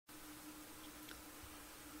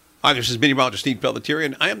Hi, this is meteorologist Steve Pelletier,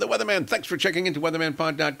 and I am the Weatherman. Thanks for checking into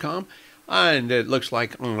weathermanpod.com. And it looks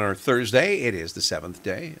like on our Thursday, it is the 7th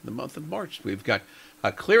day in the month of March. We've got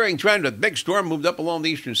a clearing trend. A big storm moved up along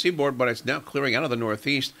the eastern seaboard, but it's now clearing out of the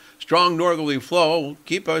northeast. Strong northerly flow will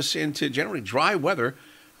keep us into generally dry weather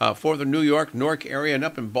for the New York, Newark area, and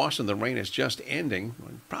up in Boston. The rain is just ending.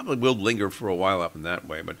 Probably will linger for a while up in that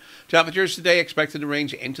way, but temperatures today expected to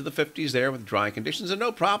range into the 50s there with dry conditions and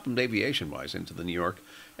no problem aviation-wise into the New York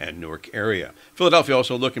and Newark area. Philadelphia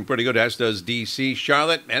also looking pretty good, as does D.C.,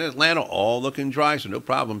 Charlotte, and Atlanta, all looking dry, so no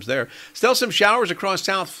problems there. Still some showers across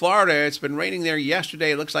South Florida. It's been raining there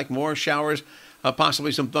yesterday. It looks like more showers,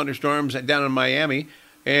 possibly some thunderstorms down in Miami.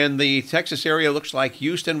 And the Texas area looks like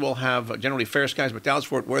Houston will have generally fair skies, but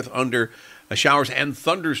Dallas-Fort Worth under showers and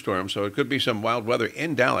thunderstorms, so it could be some wild weather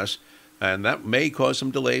in Dallas, and that may cause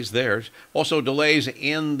some delays there. Also delays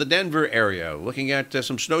in the Denver area, looking at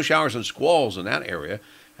some snow showers and squalls in that area,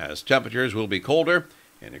 as temperatures will be colder,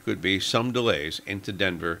 and there could be some delays into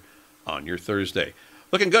Denver on your Thursday.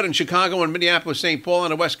 Looking good in Chicago and Minneapolis, St. Paul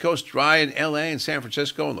on the West Coast, dry in L.A. and San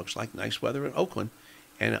Francisco, and looks like nice weather in Oakland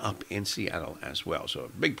and up in Seattle as well.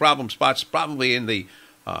 So big problem spots probably in the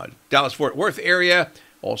Dallas-Fort Worth area,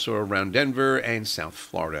 also around Denver and South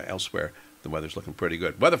Florida. Elsewhere, the weather's looking pretty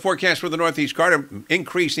good. Weather forecast for the Northeast Carter,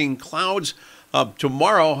 increasing clouds.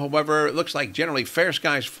 Tomorrow, however, it looks like generally fair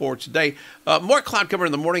skies for today. More cloud cover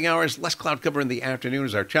in the morning hours, less cloud cover in the afternoon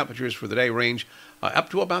as our temperatures for the day range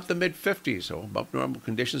up to about the mid-50s, so above normal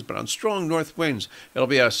conditions, but on strong north winds. It'll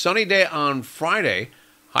be a sunny day on Friday.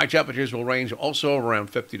 High temperatures will range also around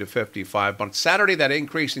 50 to 55. But on Saturday, that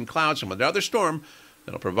increase in clouds and another storm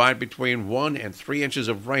that'll provide between 1 and 3 inches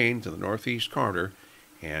of rain to the Northeast Carter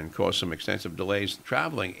and cause some extensive delays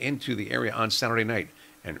traveling into the area on Saturday night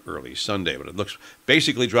and early Sunday. But it looks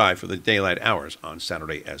basically dry for the daylight hours on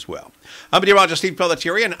Saturday as well. I'm meteorologist Steve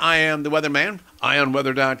Pelletier, and I am the Weatherman,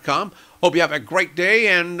 IonWeather.com. Hope you have a great day,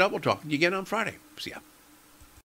 and we'll talk to you again on Friday. See ya.